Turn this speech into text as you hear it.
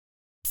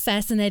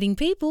Fascinating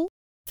people,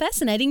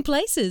 fascinating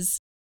places.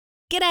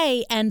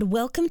 G'day and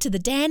welcome to the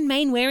Dan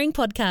Mainwaring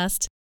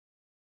podcast.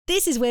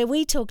 This is where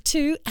we talk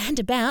to and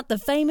about the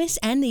famous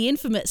and the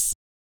infamous,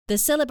 the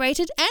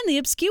celebrated and the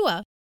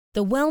obscure,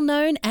 the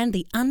well-known and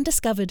the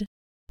undiscovered.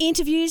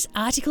 Interviews,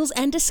 articles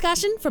and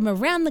discussion from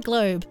around the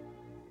globe.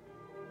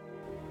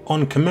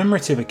 On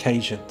commemorative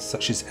occasions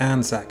such as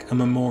Anzac and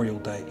Memorial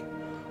Day,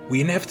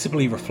 we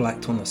inevitably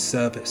reflect on the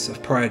service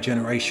of prior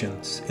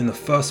generations in the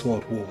First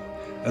World War,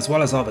 as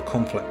well as other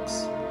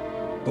conflicts.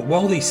 But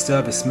while these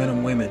servicemen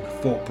and women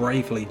fought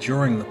bravely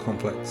during the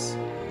conflicts,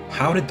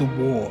 how did the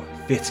war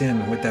fit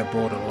in with their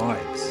broader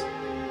lives?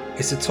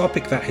 It's a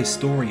topic that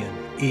historian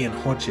Ian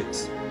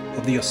Hodges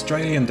of the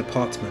Australian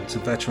Department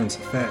of Veterans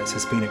Affairs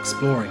has been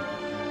exploring,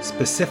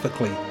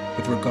 specifically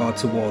with regard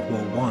to World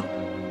War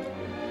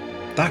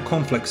I. That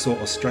conflict saw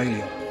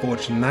Australia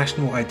forge a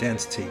national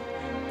identity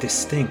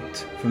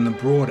distinct from the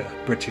broader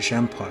British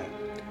Empire,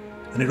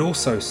 and it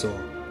also saw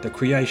the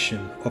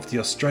creation of the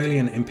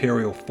Australian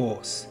Imperial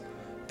Force,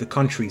 the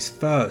country's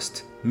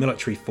first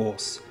military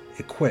force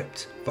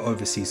equipped for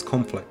overseas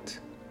conflict.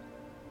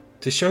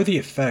 To show the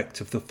effect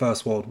of the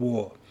First World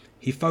War,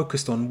 he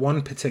focused on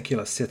one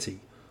particular city,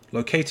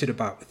 located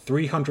about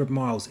 300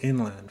 miles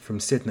inland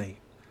from Sydney.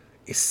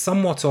 It's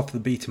somewhat off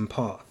the beaten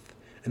path,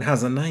 and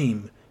has a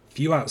name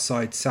few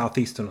outside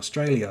southeastern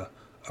Australia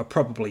are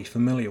probably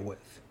familiar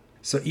with.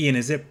 So Ian,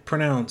 is it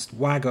pronounced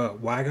Wagga?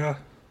 Wagga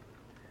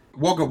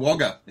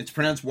Wagga. It's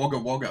pronounced Wagga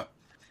Wagga.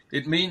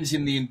 It means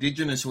in the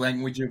indigenous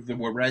language of the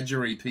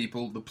Wiradjuri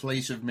people, the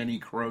place of many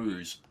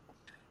crows.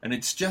 And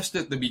it's just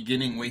at the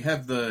beginning. We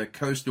have the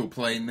coastal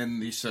plain,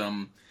 then this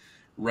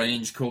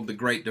range called the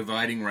Great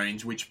Dividing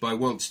Range, which by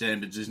world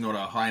standards is not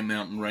a high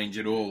mountain range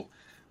at all.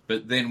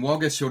 But then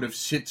Wagga sort of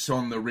sits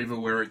on the river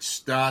where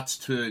it's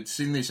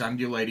in this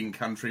undulating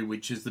country,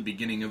 which is the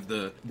beginning of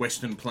the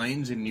Western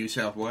Plains in New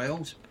South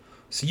Wales.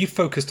 So you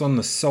focused on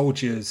the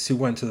soldiers who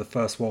went to the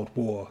First World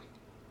War.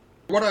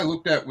 What I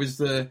looked at was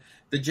the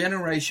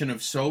generation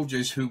of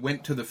soldiers who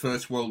went to the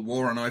First World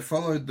War, and I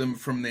followed them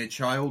from their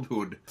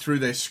childhood through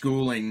their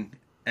schooling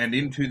and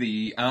into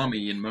the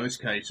army in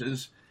most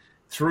cases,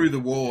 through the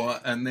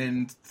war, and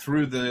then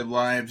through their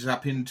lives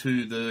up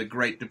into the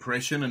Great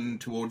Depression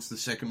and towards the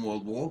Second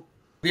World War.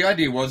 The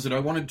idea was that I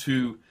wanted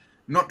to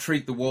not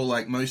treat the war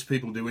like most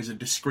people do as a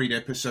discrete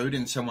episode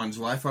in someone's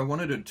life. I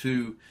wanted it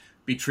to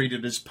be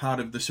treated as part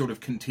of the sort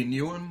of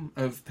continuum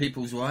of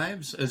people's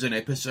lives, as an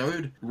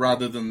episode,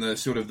 rather than the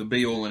sort of the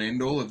be-all and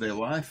end-all of their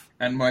life.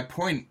 And my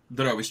point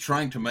that I was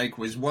trying to make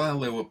was, while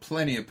there were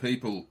plenty of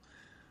people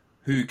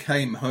who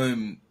came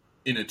home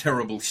in a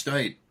terrible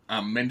state,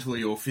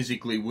 mentally or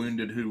physically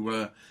wounded, who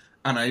were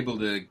unable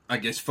to, I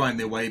guess, find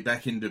their way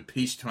back into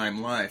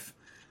peacetime life,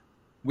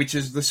 which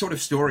is the sort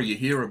of story you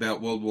hear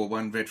about World War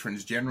I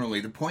veterans generally,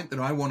 the point that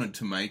I wanted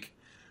to make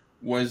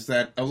was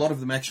that a lot of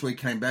them actually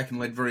came back and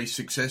led very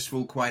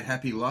successful, quite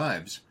happy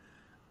lives.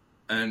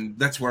 And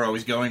that's where I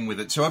was going with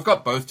it. So I've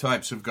got both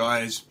types of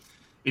guys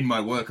in my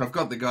work. I've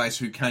got the guys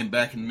who came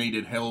back and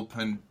needed help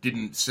and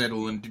didn't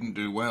settle and didn't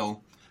do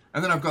well.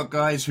 And then I've got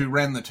guys who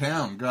ran the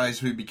town, guys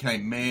who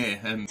became mayor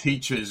and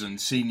teachers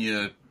and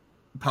senior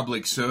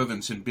public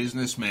servants and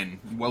businessmen,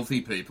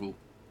 wealthy people.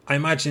 I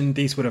imagine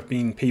these would have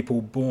been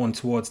people born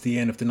towards the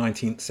end of the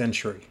 19th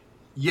century.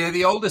 Yeah,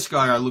 the oldest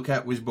guy I look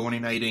at was born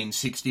in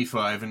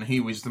 1865, and he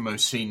was the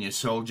most senior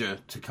soldier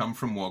to come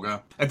from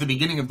Wagga. At the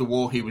beginning of the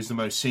war, he was the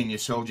most senior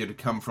soldier to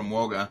come from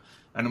Wagga,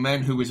 and a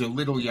man who was a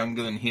little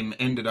younger than him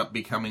ended up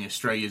becoming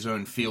Australia's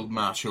own field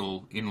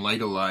marshal in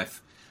later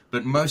life.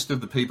 But most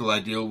of the people I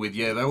deal with,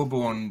 they were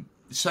born,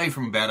 say,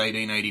 from about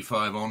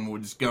 1885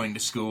 onwards, going to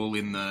school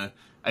in the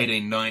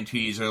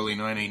 1890s, early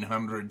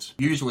 1900s.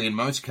 Usually, in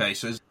most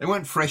cases, they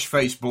weren't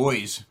fresh-faced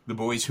boys, the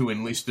boys who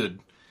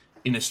enlisted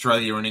in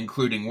Australia and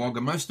including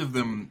Wagga. Most of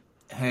them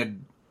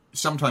had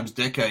sometimes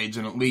decades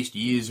and at least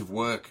years of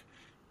work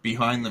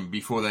behind them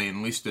before they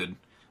enlisted.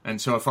 And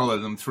so I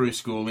followed them through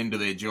school, into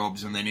their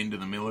jobs, and then into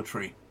the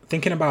military.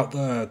 Thinking about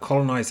the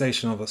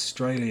colonisation of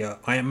Australia,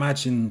 I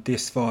imagine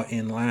this far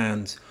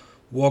inland,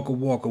 Wagga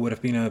Wagga would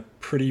have been a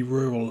pretty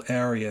rural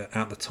area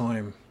at the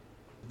time.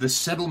 The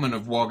settlement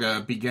of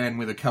Wagga began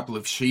with a couple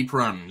of sheep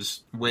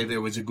runs where there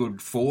was a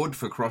good ford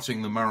for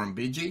crossing the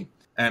Murrumbidgee.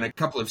 And a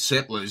couple of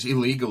settlers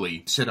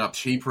illegally set up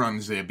sheep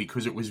runs there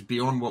because it was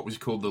beyond what was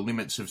called the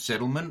limits of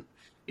settlement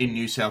in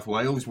New South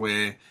Wales,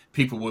 where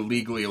people were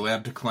legally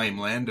allowed to claim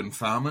land and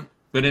farm it.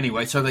 But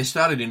anyway, so they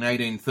started in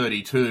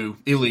 1832,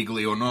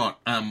 illegally or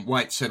not.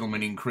 White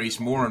settlement increased,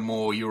 more and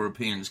more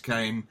Europeans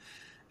came,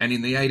 and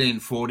in the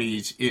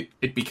 1840s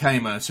it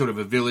became a sort of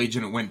a village,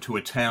 and it went to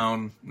a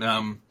town.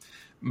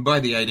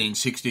 By the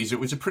 1860s, it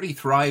was a pretty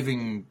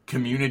thriving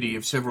community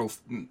of several,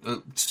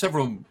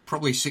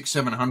 probably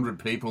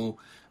 600-700 people,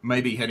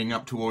 maybe heading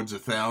up towards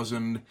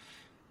 1,000.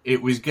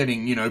 It was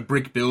getting,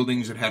 brick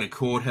buildings. It had a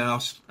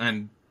courthouse,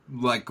 and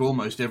like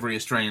almost every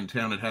Australian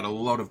town, it had a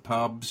lot of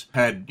pubs,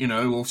 had,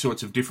 all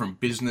sorts of different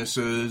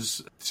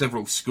businesses,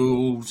 several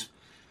schools.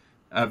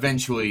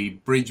 Eventually,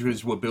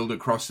 bridges were built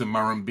across the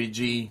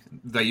Murrumbidgee.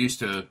 They used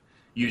to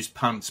use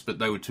punts, but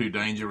they were too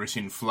dangerous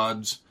in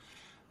floods.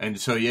 And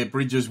so, yeah,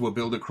 bridges were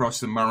built across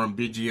the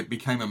Murrumbidgee. It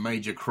became a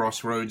major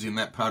crossroads in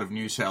that part of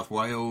New South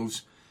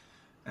Wales.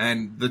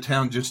 And the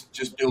town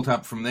just built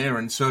up from there.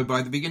 And so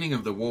by the beginning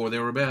of the war,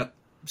 there were about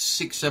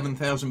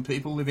 7,000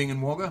 people living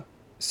in Wagga.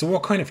 So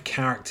what kind of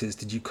characters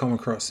did you come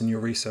across in your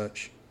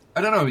research?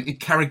 I don't know,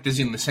 characters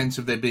in the sense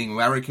of there being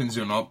larrikins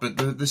or not,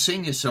 but the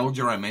senior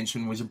soldier I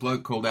mentioned was a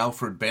bloke called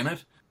Alfred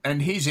Bennett.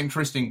 And he's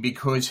interesting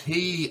because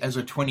he, as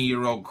a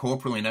 20-year-old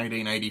corporal in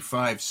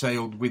 1885,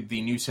 sailed with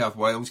the New South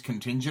Wales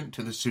contingent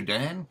to the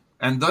Sudan.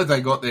 And though they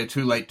got there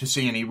too late to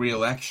see any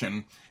real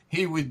action,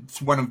 he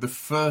was one of the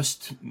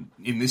first,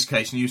 in this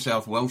case, New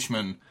South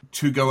Welshmen,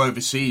 to go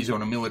overseas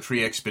on a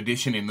military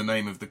expedition in the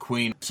name of the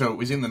Queen. So it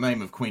was in the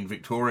name of Queen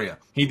Victoria.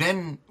 He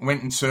then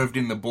went and served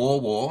in the Boer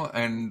War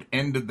and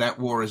ended that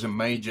war as a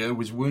major,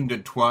 was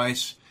wounded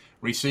twice,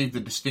 received the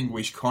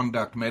Distinguished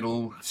Conduct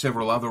Medal,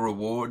 several other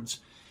awards.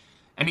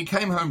 And he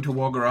came home to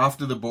Wagga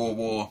after the Boer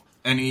War,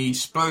 and he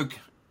spoke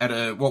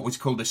at what was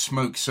called a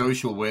smoke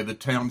social, where the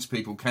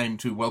townspeople came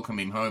to welcome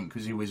him home,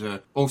 because he was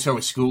also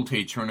a school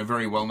teacher and a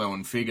very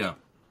well-known figure.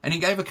 And he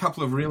gave a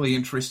couple of really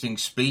interesting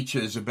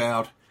speeches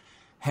about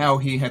how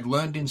he had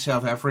learned in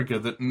South Africa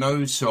that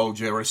no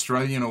soldier,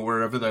 Australian or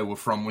wherever they were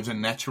from, was a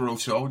natural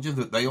soldier,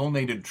 that they all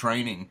needed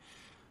training.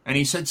 And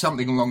he said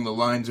something along the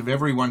lines of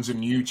everyone's a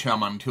new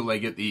chum until they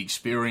get the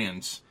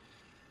experience.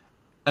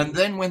 And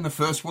then when the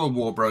First World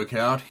War broke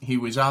out, he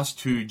was asked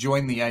to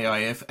join the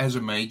AIF as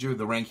a major,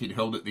 the rank he'd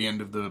held at the end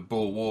of the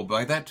Boer War.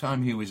 By that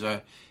time, he was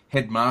a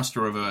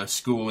headmaster of a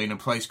school in a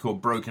place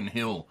called Broken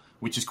Hill,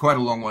 which is quite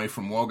a long way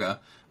from Wagga,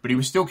 but he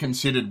was still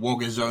considered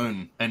Wagga's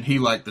own, and he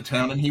liked the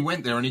town, and he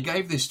went there and he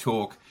gave this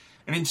talk.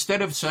 And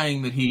instead of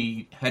saying that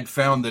he had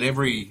found that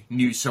every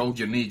new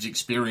soldier needs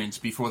experience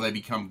before they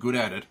become good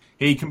at it,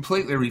 he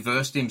completely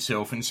reversed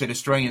himself and said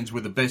Australians were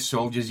the best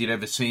soldiers you'd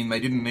ever seen, they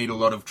didn't need a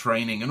lot of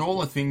training, and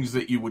all the things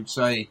that you would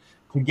say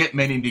to get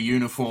men into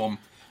uniform.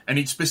 And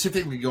he'd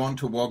specifically gone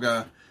to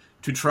Wagga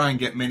to try and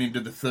get men into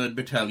the 3rd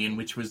Battalion,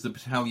 which was the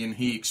battalion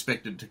he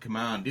expected to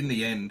command. In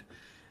the end,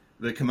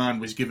 the command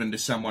was given to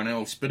someone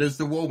else, but as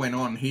the war went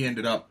on, he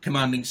ended up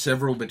commanding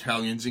several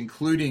battalions,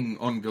 including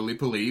on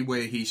Gallipoli,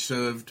 where he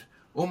served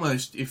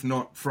almost, if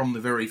not from the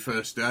very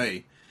first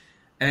day.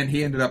 And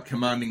he ended up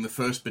commanding the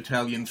 1st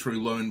Battalion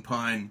through Lone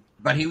Pine.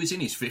 But he was in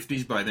his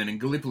 50s by then, and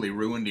Gallipoli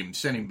ruined him,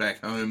 sent him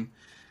back home.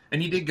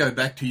 And he did go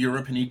back to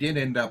Europe, and he did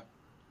end up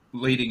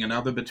leading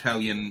another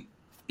battalion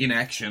in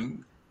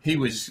action. He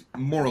was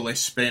more or less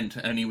spent,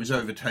 and he was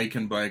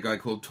overtaken by a guy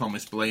called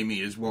Thomas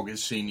Blamey as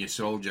Wagga's senior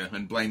soldier,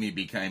 and Blamey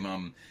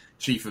became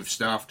Chief of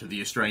Staff to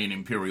the Australian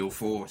Imperial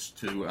Force,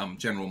 to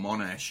General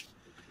Monash.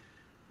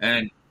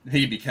 And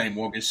he became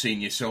Wagga's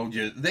senior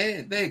soldier.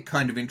 They're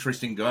kind of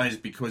interesting guys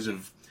because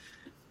of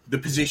the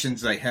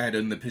positions they had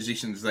and the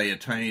positions they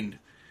attained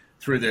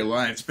through their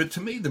lives. But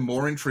to me, the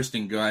more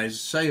interesting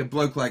guys, say a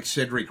bloke like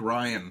Cedric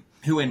Ryan,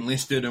 who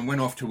enlisted and went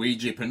off to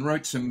Egypt and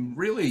wrote some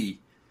really,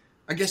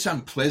 I guess,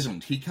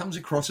 unpleasant. He comes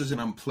across as an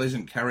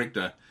unpleasant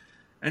character.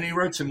 And he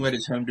wrote some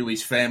letters home to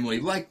his family,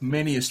 like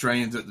many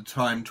Australians at the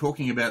time,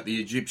 talking about the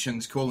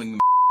Egyptians, calling them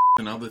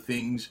and other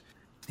things.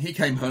 He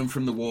came home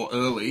from the war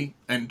early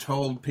and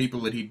told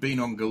people that he'd been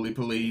on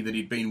Gallipoli, that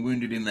he'd been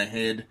wounded in the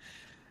head.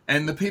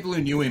 And the people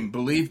who knew him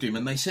believed him,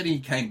 and they said he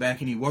came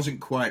back and he wasn't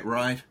quite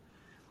right.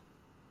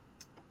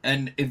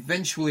 And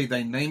eventually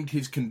they named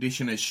his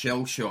condition as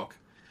shell shock.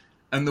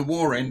 And the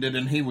war ended,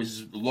 and he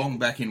was long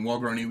back in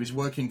Wagga, and he was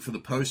working for the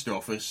post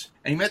office.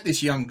 And he met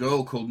this young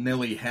girl called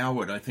Nellie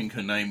Howard, I think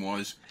her name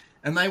was.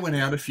 And they went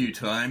out a few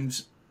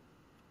times.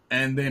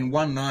 And then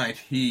one night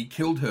he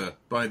killed her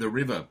by the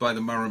river, by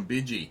the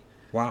Murrumbidgee.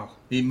 Wow.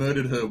 He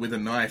murdered her with a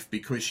knife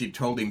because she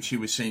told him she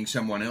was seeing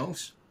someone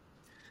else.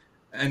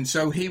 And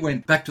so he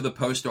went back to the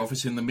post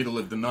office in the middle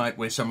of the night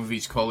where some of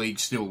his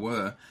colleagues still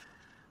were.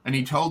 And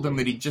he told them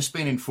that he'd just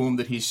been informed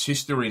that his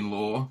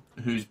sister-in-law,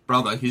 his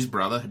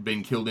brother had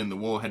been killed in the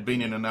war, had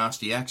been in a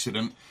nasty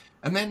accident.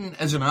 And then,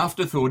 as an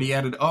afterthought, he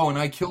added, "Oh, and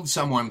I killed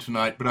someone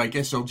tonight, but I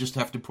guess I'll just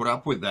have to put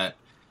up with that."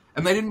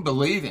 And they didn't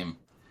believe him.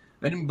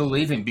 They didn't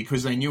believe him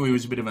because they knew he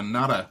was a bit of a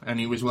nutter and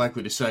he was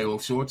likely to say all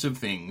sorts of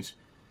things.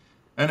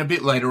 And a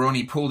bit later on,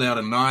 he pulled out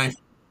a knife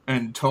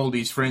and told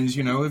his friends,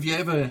 have you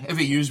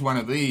ever used one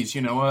of these?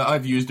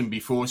 I've used them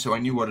before, so I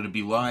knew what it'd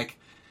be like.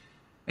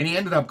 And he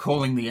ended up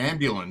calling the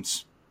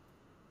ambulance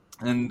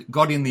and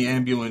got in the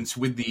ambulance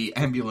with the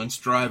ambulance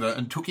driver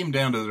and took him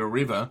down to the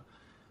river.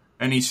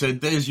 And he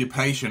said, "There's your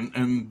patient,"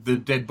 and the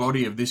dead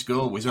body of this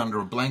girl was under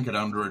a blanket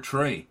under a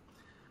tree.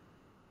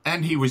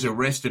 And he was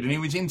arrested, and he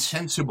was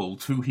insensible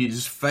to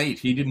his fate.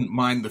 He didn't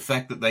mind the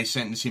fact that they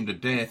sentenced him to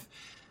death.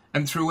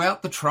 And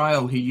throughout the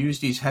trial, he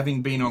used his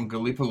having been on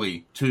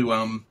Gallipoli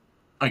to,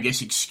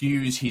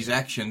 excuse his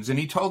actions. And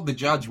he told the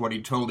judge what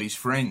he'd told his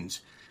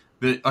friends,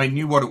 that I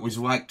knew what it was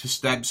like to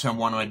stab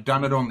someone. I'd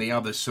done it on the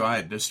other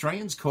side. The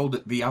Australians called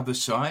it the other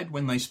side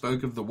when they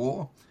spoke of the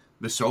war.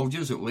 The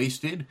soldiers at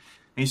least did. And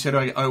he said,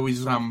 I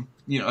was,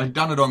 I'd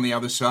done it on the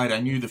other side. I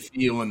knew the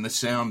feel and the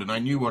sound, and I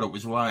knew what it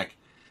was like.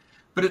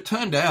 But it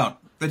turned out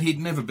But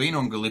he'd never been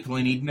on Gallipoli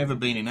and he'd never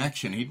been in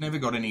action. He'd never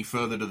got any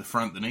further to the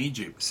front than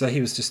Egypt. So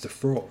he was just a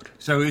fraud.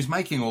 So he was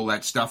making all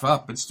that stuff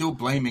up, but still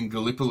blaming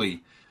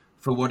Gallipoli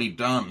for what he'd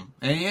done.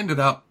 And he ended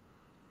up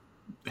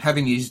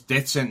having his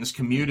death sentence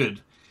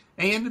commuted.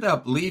 He ended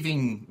up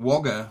leaving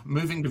Wagga,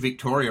 moving to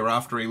Victoria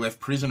after he left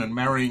prison and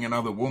marrying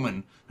another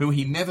woman who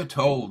he never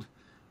told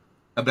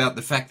about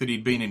the fact that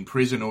he'd been in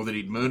prison or that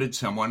he'd murdered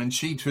someone, and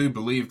she too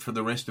believed for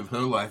the rest of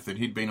her life that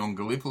he'd been on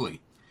Gallipoli.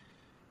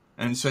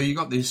 And so you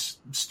got this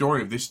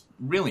story of this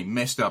really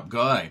messed up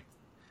guy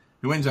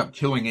who ends up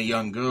killing a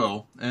young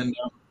girl and,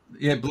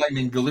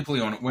 blaming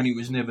Gallipoli on it when he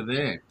was never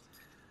there.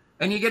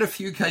 And you get a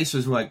few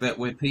cases like that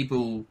where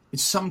people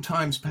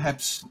sometimes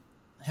perhaps,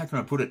 how can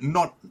I put it,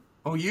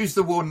 use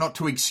the war not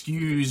to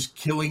excuse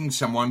killing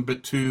someone,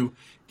 but to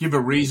give a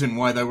reason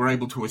why they were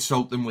able to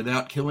assault them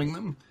without killing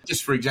them.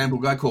 Just for example,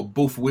 a guy called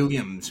Buff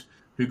Williams,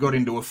 who got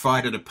into a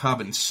fight at a pub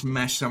and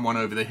smashed someone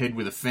over the head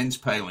with a fence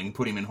paling,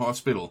 put him in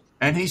hospital.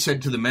 And he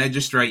said to the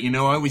magistrate,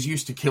 I was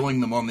used to killing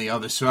them on the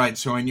other side,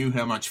 so I knew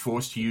how much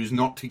force to use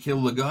not to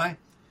kill the guy.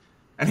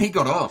 And he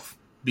got off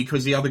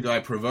because the other guy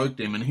provoked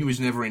him and he was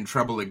never in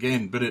trouble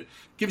again. But it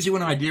gives you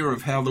an idea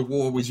of how the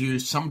war was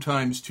used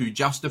sometimes to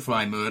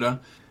justify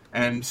murder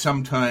and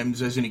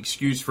sometimes as an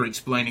excuse for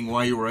explaining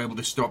why you were able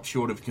to stop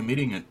short of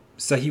committing it.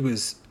 So he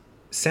was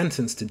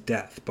sentenced to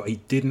death, but he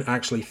didn't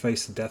actually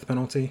face the death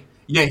penalty?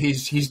 Yeah,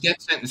 his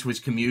death sentence was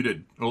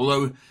commuted,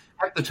 although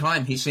at the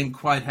time he seemed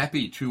quite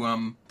happy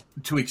to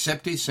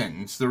accept his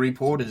sentence. The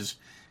reporters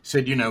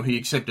said, he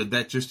accepted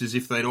that just as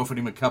if they'd offered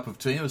him a cup of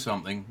tea or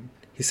something.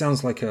 He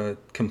sounds like a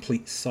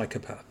complete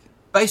psychopath.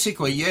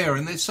 Basically, yeah,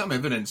 and there's some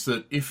evidence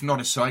that, if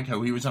not a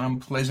psycho, he was an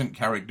unpleasant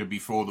character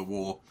before the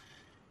war,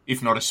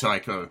 if not a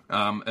psycho,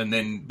 and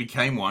then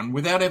became one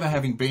without ever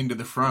having been to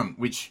the front,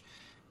 which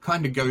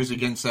kind of goes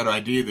against that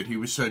idea that he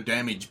was so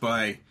damaged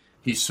by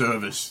his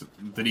service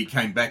that he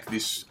came back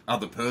this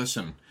other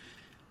person.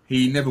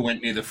 He never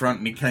went near the front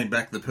and he came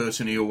back the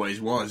person he always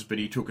was, but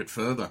he took it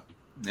further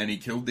and he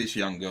killed this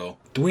young girl.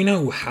 Do we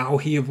know how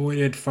he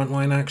avoided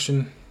frontline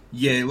action?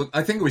 Yeah, look,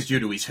 I think it was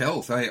due to his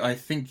health. I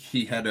think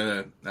he had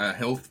a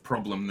health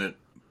problem that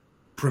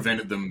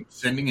prevented them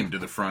sending him to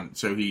the front,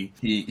 so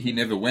he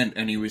never went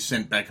and he was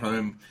sent back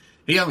home.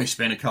 He only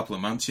spent a couple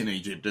of months in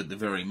Egypt at the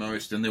very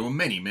most, and there were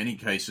many, many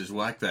cases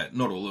like that.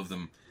 Not all of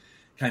them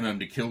came home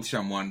to kill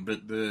someone,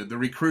 but the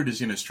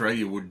recruiters in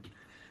Australia would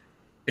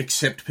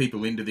accept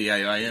people into the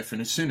AIF, and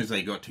as soon as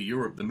they got to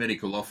Europe, the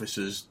medical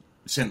officers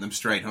sent them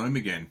straight home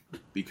again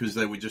because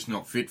they were just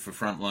not fit for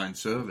frontline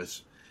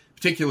service,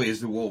 particularly as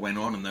the war went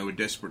on and they were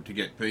desperate to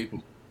get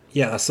people.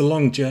 Yeah, that's a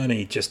long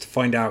journey just to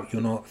find out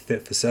you're not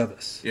fit for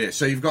service. Yeah,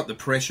 so you've got the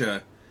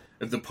pressure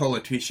of the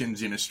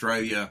politicians in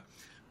Australia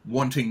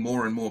wanting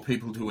more and more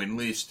people to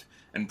enlist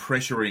and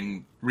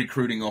pressuring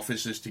recruiting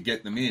officers to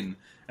get them in.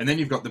 And then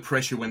you've got the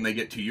pressure when they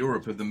get to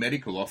Europe of the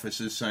medical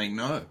officers saying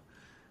no.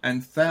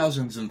 And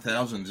thousands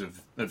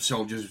of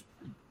soldiers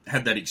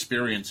had that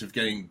experience of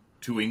getting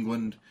to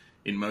England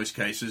in most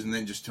cases and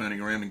then just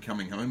turning around and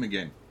coming home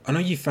again. I know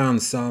you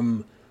found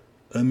some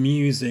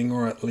amusing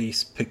or at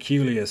least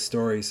peculiar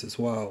stories as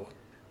well.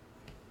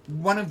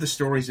 One of the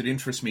stories that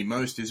interests me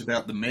most is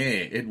about the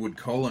mayor, Edward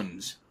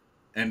Collins,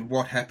 and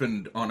what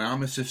happened on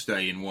Armistice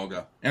Day in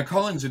Wagga. Now,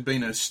 Collins had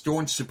been a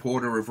staunch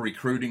supporter of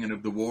recruiting and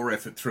of the war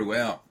effort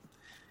throughout,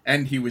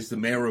 and he was the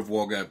mayor of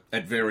Wagga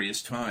at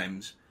various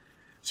times.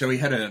 So he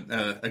had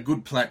a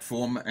good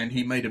platform, and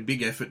he made a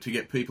big effort to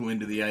get people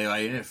into the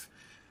AIF.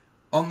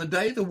 On the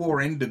day the war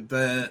ended,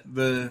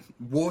 the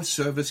War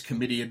Service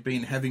Committee had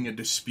been having a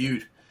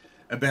dispute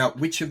about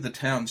which of the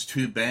town's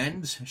two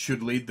bands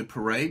should lead the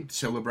parade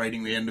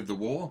celebrating the end of the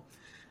war.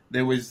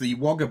 There was the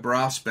Wagga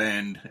Brass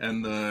Band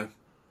and the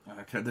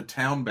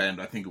town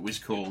band, I think it was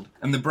called.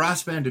 And the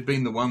brass band had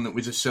been the one that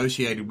was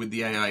associated with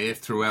the AIF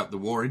throughout the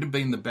war. It had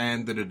been the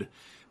band that had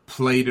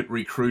played at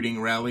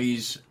recruiting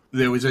rallies.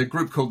 There was a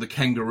group called the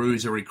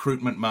Kangaroos, a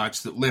recruitment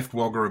march that left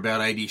Wagga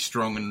about 80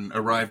 strong and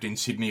arrived in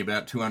Sydney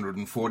about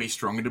 240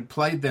 strong. It had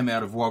played them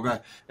out of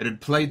Wagga. It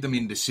had played them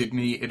into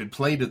Sydney. It had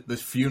played at the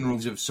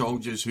funerals of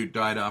soldiers who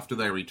died after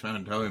they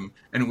returned home.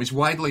 And it was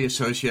widely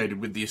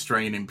associated with the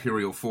Australian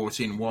Imperial Force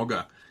in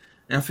Wagga.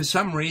 Now, for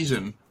some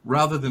reason,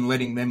 rather than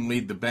letting them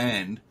lead the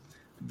band,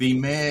 the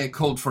mayor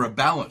called for a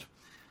ballot.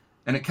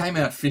 And it came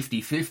out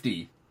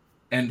 50-50.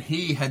 And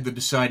he had the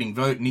deciding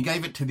vote, and he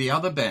gave it to the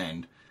other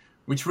band,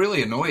 which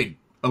really annoyed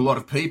a lot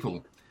of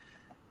people.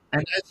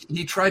 And as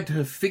he tried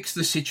to fix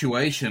the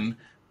situation,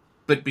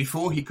 but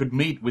before he could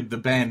meet with the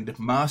band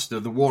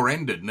master, the war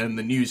ended, and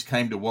the news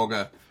came to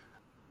Wagga.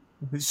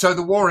 So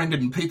the war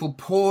ended and people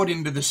poured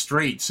into the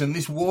streets, and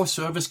this War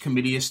Service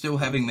Committee is still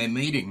having their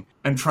meeting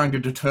and trying to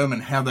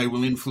determine how they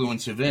will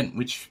influence event,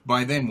 which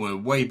by then were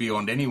way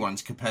beyond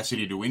anyone's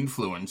capacity to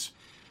influence.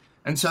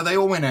 And so they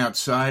all went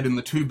outside and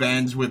the two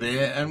bands were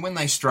there, and when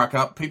they struck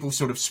up, people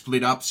sort of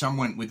split up. Some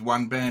went with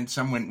one band,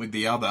 some went with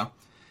the other.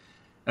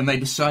 And they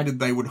decided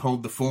they would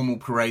hold the formal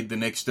parade the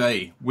next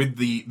day, with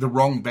the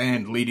wrong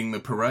band leading the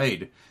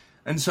parade.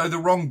 And so the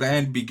wrong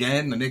band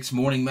began. The next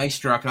morning they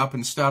struck up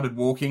and started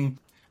walking.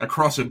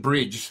 across a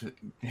bridge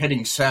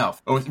heading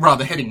south, or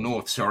rather heading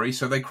north, sorry.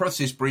 So they cross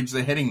this bridge,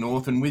 they're heading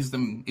north, and with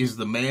them is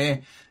the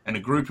mayor and a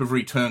group of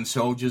returned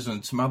soldiers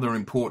and some other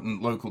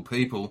important local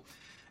people.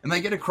 And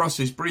they get across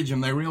this bridge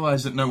and they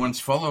realise that no one's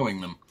following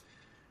them.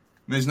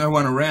 There's no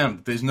one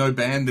around. There's no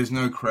band, there's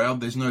no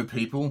crowd, there's no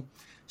people.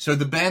 So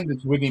the band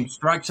that's with him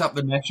strikes up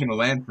the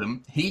national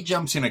anthem. He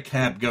jumps in a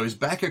cab, goes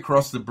back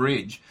across the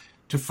bridge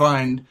to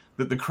find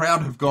that the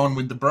crowd have gone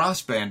with the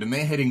brass band and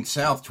they're heading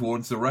south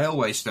towards the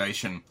railway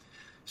station.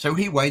 So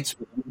he waits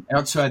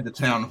outside the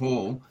town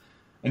hall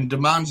and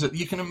demands that,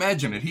 you can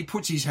imagine it, he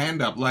puts his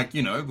hand up like,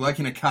 like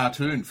in a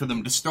cartoon for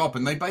them to stop,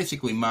 and they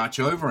basically march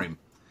over him.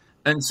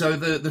 And so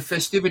the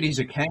festivities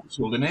are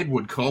cancelled, and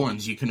Edward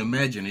Collins, you can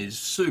imagine, is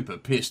super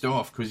pissed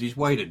off because he's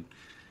waited,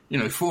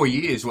 4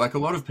 years, like a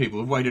lot of people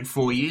have waited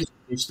 4 years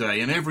for this day,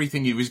 and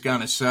everything he was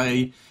going to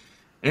say,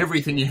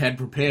 everything he had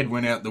prepared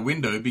went out the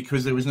window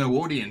because there was no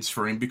audience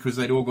for him because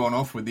they'd all gone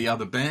off with the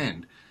other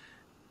band.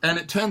 And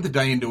it turned the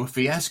day into a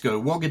fiasco.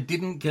 Wagga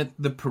didn't get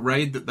the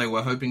parade that they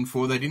were hoping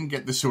for. They didn't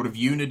get the sort of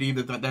unity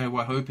that they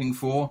were hoping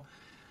for.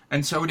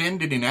 And so it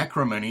ended in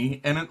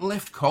acrimony, and it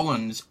left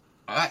Collins,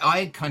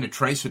 I kind of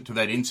trace it to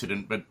that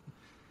incident, but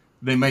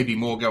there may be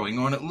more going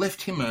on. It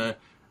left him a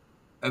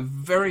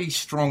very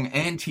strong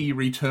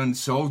anti-returned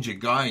soldier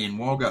guy in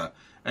Wagga,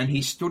 and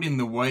he stood in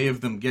the way of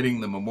them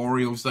getting the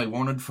memorials they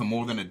wanted for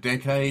more than a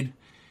decade,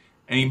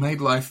 and he made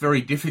life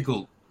very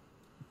difficult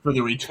for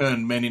the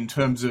returned men in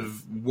terms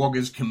of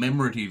Wagga's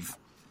commemorative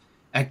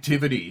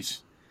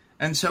activities.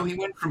 And so he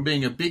went from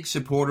being a big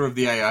supporter of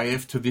the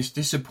AIF to this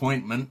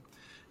disappointment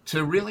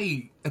to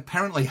really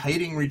apparently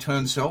hating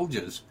returned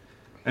soldiers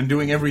and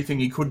doing everything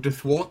he could to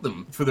thwart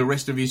them for the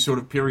rest of his sort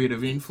of period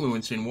of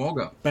influence in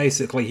Wagga.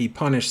 Basically, he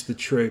punished the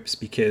troops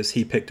because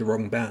he picked the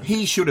wrong band.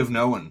 He should have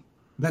known.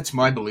 That's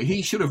my belief.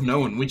 He should have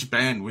known which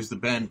band was the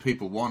band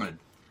people wanted.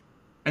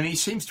 And he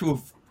seems to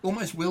have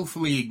almost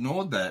willfully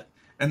ignored that.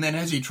 And then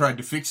as he tried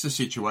to fix the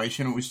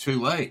situation, it was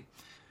too late.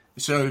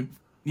 So,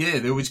 yeah,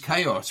 there was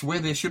chaos. Where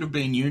there should have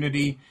been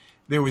unity,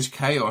 there was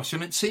chaos.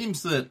 And it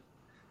seems that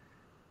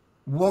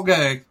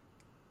Wagga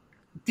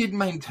did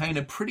maintain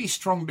a pretty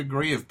strong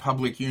degree of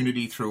public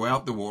unity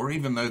throughout the war,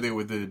 even though there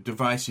were the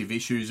divisive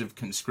issues of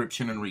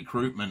conscription and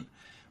recruitment.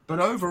 But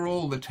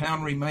overall, the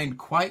town remained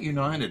quite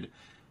united.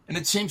 And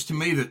it seems to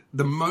me that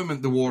the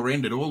moment the war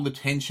ended, all the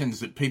tensions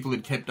that people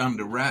had kept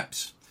under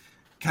wraps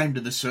came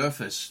to the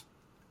surface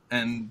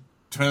and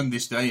turned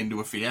this day into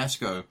a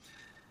fiasco.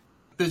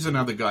 There's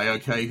another guy,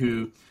 okay,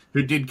 who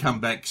did come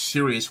back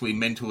seriously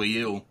mentally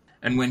ill.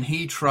 And when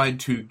he tried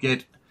to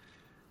get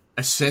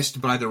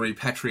assessed by the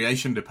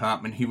repatriation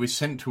department, he was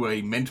sent to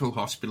a mental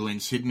hospital in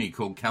Sydney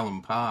called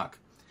Callum Park.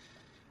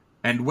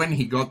 And when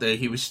he got there,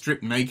 he was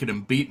stripped naked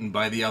and beaten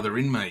by the other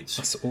inmates.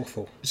 That's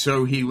awful.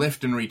 So he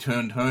left and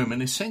returned home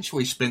and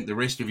essentially spent the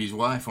rest of his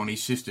life on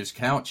his sister's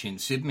couch in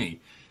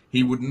Sydney.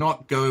 He would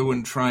not go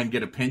and try and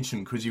get a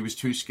pension because he was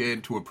too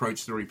scared to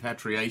approach the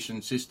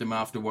repatriation system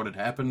after what had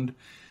happened.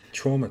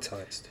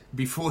 Traumatised.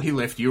 Before he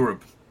left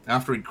Europe,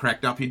 after he'd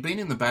cracked up, he'd been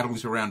in the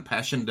battles around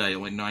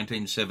Passchendaele in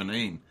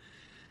 1917.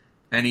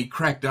 And he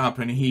cracked up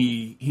and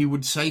he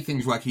would say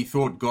things like he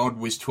thought God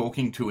was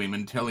talking to him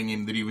and telling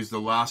him that he was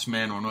the last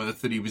man on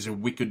earth, that he was a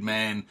wicked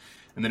man,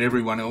 and that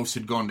everyone else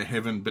had gone to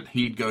heaven, but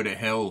he'd go to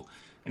hell.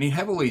 And he'd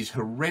have all these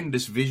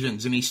horrendous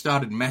visions, and he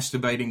started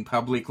masturbating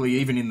publicly,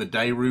 even in the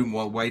day room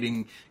while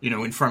waiting,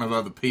 in front of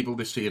other people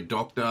to see a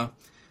doctor.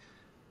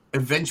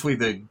 Eventually,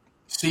 the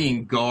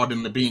seeing God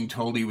and the being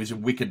told he was a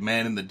wicked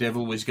man and the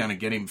devil was going to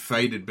get him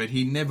faded, but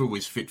he never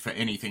was fit for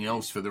anything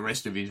else for the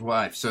rest of his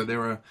life. So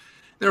there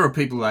are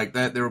people like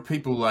that. There are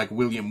people like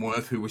William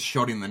Worth, who was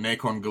shot in the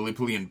neck on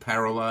Gallipoli and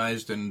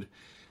paralysed, and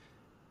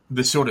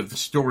the sort of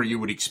story you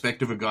would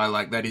expect of a guy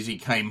like that is he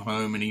came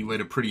home and he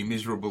led a pretty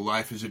miserable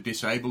life as a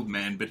disabled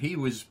man, but he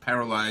was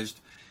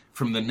paralysed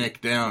from the neck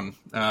down,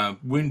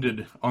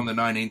 wounded on the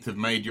 19th of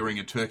May during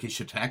a Turkish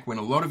attack, when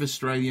a lot of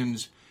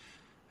Australians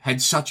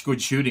had such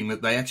good shooting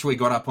that they actually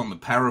got up on the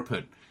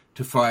parapet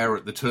to fire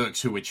at the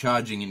Turks who were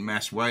charging in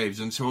mass waves.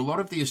 And so a lot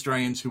of the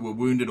Australians who were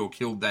wounded or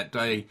killed that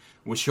day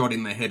were shot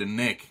in the head and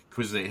neck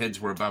because their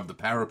heads were above the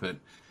parapet.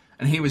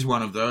 And he was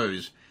one of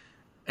those.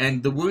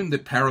 And the wound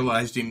that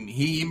paralysed him,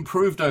 he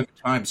improved over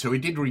time, so he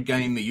did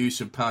regain the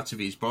use of parts of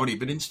his body.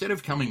 But instead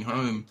of coming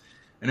home,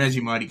 and as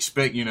you might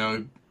expect,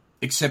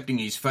 accepting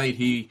his fate,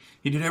 he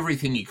did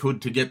everything he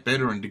could to get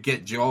better and to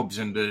get jobs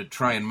and to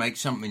try and make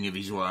something of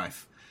his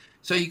life.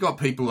 So you got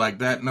people like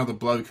that, another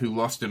bloke who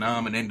lost an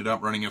arm and ended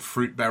up running a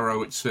fruit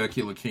barrow at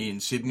Circular Quay in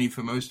Sydney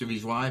for most of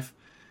his life.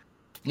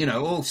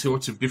 All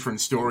sorts of different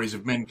stories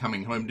of men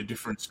coming home to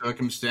different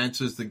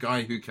circumstances. The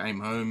guy who came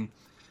home,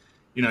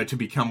 to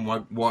become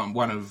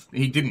one of...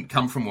 He didn't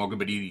come from Wagga,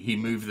 but he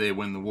moved there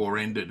when the war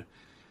ended.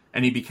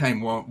 And he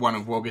became one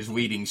of Wagga's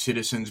leading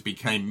citizens,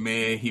 became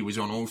mayor. He was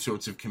on all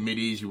sorts of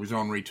committees. He was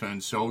on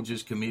returned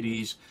soldiers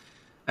committees.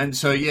 And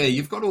so, yeah,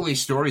 you've got all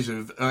these stories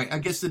of, I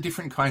guess, the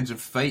different kinds of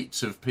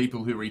fates of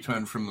people who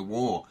return from the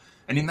war.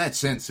 And in that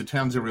sense, the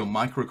town's a real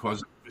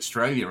microcosm of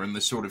Australia and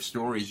the sort of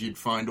stories you'd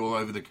find all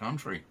over the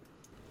country.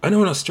 I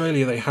know in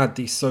Australia they had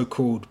these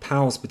so-called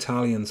PALS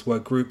battalions where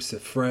groups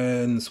of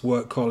friends,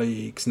 work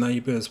colleagues,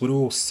 neighbours would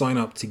all sign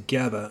up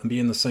together and be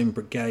in the same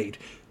brigade.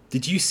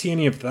 Did you see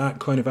any of that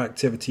kind of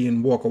activity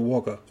in Wagga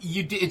Wagga?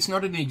 It's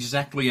not an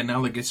exactly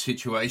analogous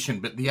situation,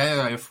 but the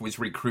AIF was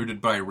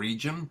recruited by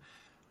region,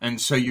 and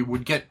so you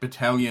would get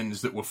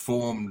battalions that were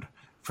formed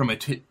from a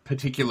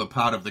particular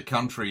part of the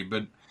country,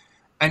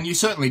 and you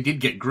certainly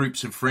did get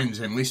groups of friends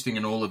enlisting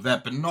and all of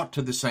that, but not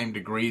to the same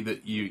degree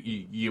that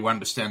you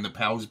understand the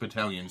PALS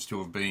battalions to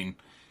have been.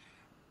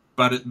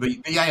 But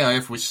the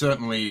AIF was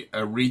certainly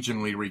a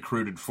regionally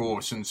recruited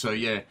force, and so,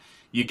 yeah,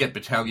 you get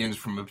battalions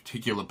from a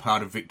particular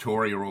part of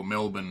Victoria or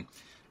Melbourne.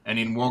 And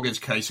in Wagga's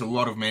case, a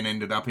lot of men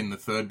ended up in the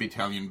 3rd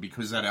Battalion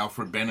because that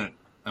Alfred Bennett,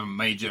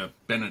 Major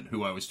Bennett,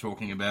 who I was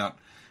talking about,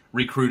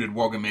 recruited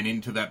Wagga men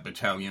into that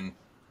battalion.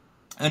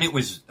 And it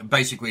was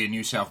basically a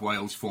New South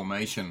Wales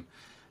formation.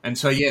 And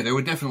so, yeah, there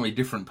were definitely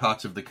different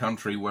parts of the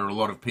country where a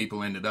lot of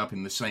people ended up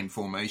in the same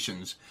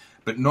formations,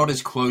 but not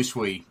as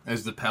closely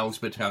as the PALS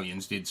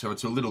battalions did, so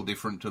it's a little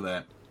different to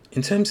that.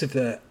 In terms of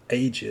their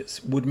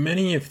ages, would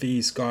many of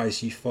these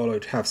guys you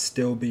followed have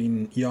still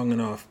been young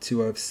enough to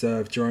have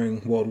served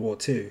during World War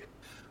II?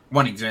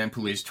 One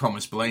example is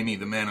Thomas Blamey,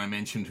 the man I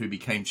mentioned who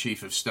became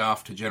Chief of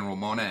Staff to General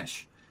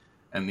Monash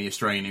and the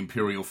Australian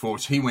Imperial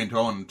Force. He went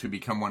on to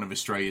become one of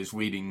Australia's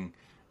leading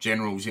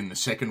generals in the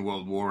Second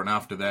World War, and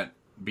after that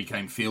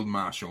became Field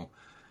Marshal.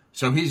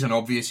 So he's an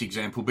obvious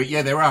example. But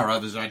yeah, there are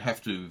others. I'd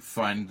have to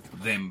find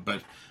them.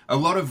 But a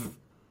lot of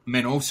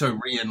men also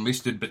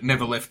re-enlisted but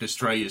never left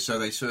Australia, so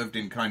they served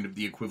in kind of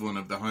the equivalent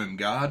of the Home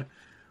Guard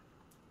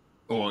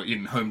or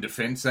in Home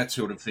Defence, that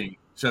sort of thing.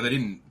 So they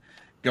didn't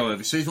go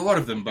overseas. A lot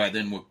of them by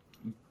then were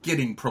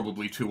getting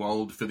probably too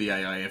old for the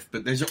AIF,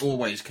 but there's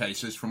always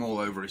cases from all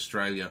over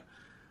Australia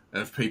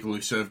of people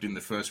who served in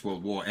the First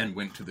World War and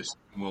went to the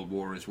Second World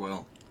War as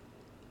well.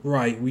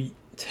 Right, we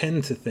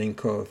tend to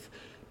think of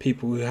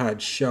people who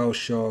had shell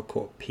shock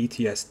or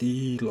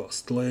PTSD,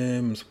 lost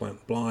limbs,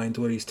 went blind,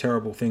 all these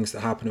terrible things that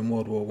happened in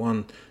World War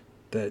One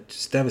that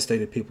just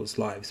devastated people's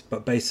lives.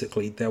 But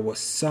basically, there were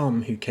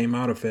some who came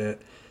out of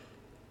it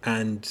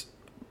and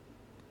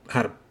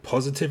had a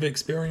positive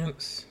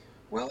experience.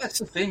 Well, that's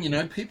the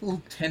thing,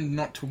 people tend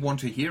not to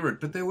want to hear it,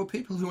 but there were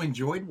people who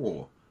enjoyed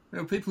war.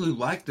 There were people who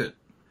liked it,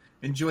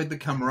 enjoyed the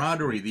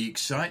camaraderie, the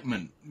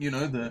excitement,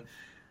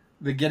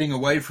 the getting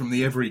away from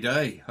the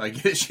everyday, I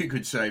guess you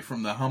could say,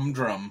 from the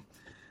humdrum.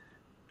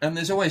 And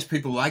there's always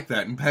people like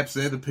that, and perhaps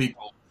they're the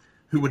people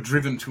who were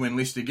driven to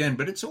enlist again,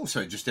 but it's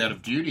also just out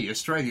of duty.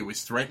 Australia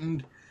was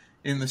threatened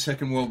in the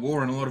Second World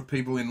War, and a lot of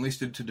people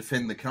enlisted to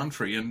defend the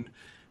country, and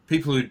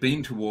people who'd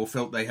been to war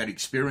felt they had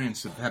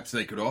experience that perhaps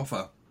they could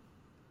offer.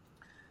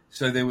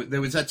 So there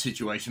was that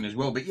situation as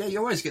well. But yeah, you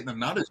always get the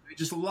nutters who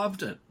just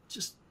loved it.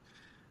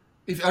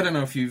 I don't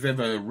know if you've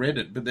ever read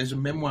it, but there's a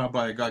memoir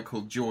by a guy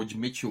called George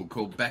Mitchell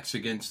called Backs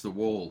Against the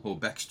Wall, or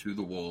Backs to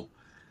the Wall.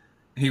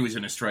 He was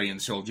an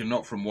Australian soldier,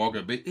 not from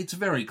Wagga, but it's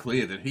very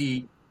clear that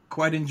he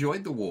quite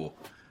enjoyed the war.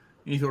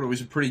 He thought it was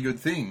a pretty good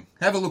thing.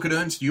 Have a look at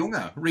Ernst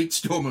Junger, read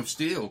Storm of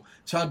Steel.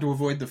 It's hard to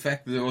avoid the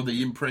fact or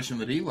the impression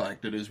that he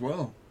liked it as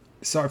well.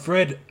 So I've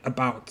read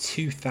about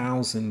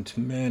 2,000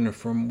 men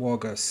from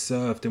Wagga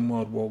served in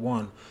World War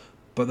One,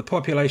 but the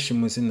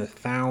population was in the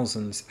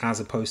thousands as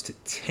opposed to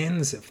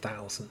tens of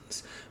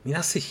thousands. I mean,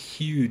 that's a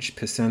huge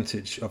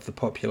percentage of the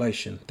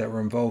population that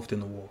were involved in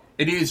the war.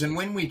 It is, and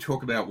when we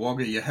talk about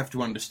Wagga, you have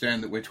to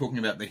understand that we're talking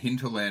about the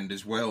hinterland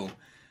as well.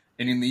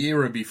 And in the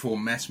era before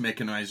mass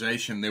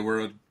mechanisation, there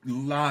were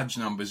large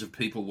numbers of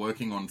people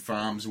working on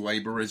farms,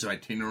 labourers,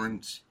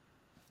 itinerants.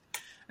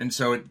 And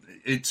so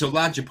it's a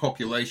larger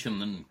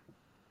population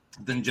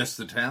than just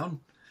the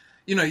town.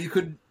 You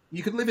could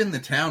live in the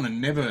town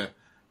and never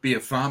be a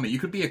farmer. You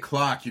could be a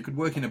clerk, you could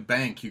work in a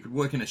bank, you could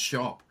work in a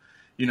shop.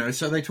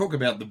 So they talk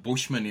about the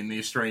bushmen in the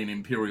Australian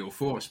Imperial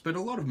Force, but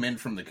a lot of men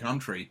from the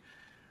country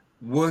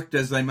worked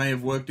as they may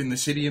have worked in the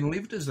city and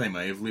lived as they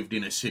may have lived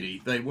in a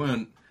city. They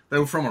were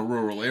from a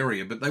rural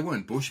area, but they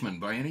weren't bushmen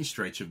by any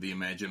stretch of the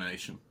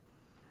imagination.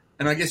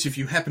 And I guess if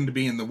you happened to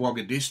be in the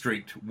Wagga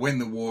district when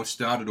the war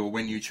started or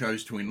when you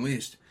chose to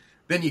enlist,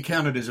 then you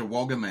counted as a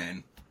Wagga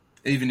man,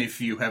 even if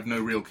you have no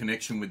real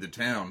connection with the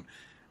town.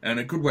 And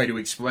a good way to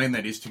explain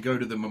that is to go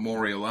to the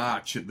Memorial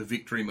Arch at the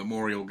Victory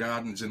Memorial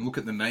Gardens and look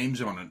at the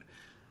names on it.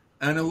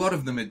 And a lot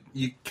of them,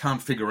 you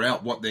can't figure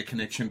out what their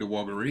connection to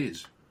Wagga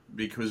is,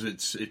 because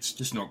it's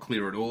just not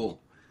clear at all.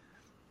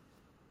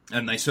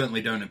 And they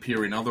certainly don't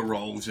appear in other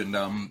roles,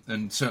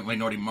 and certainly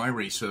not in my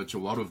research, a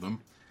lot of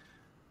them,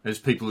 as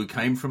people who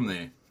came from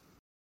there.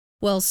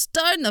 Well,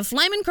 stone the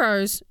flaming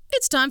crows.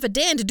 It's time for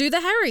Dan to do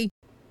the Harry.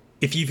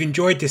 If you've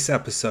enjoyed this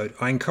episode,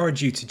 I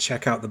encourage you to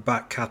check out the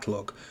back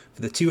catalogue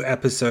for the 2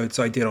 episodes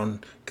I did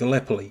on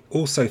Gallipoli,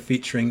 also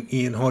featuring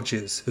Ian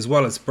Hodges as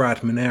well as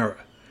Brad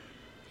Manera.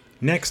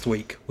 Next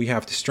week, we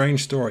have the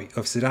strange story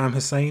of Saddam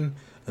Hussein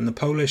and the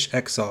Polish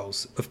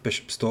exiles of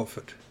Bishop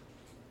Stortford.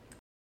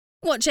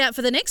 Watch out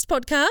for the next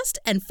podcast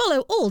and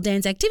follow all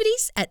Dan's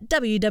activities at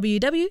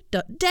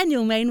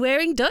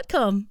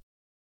www.danielmainwaring.com.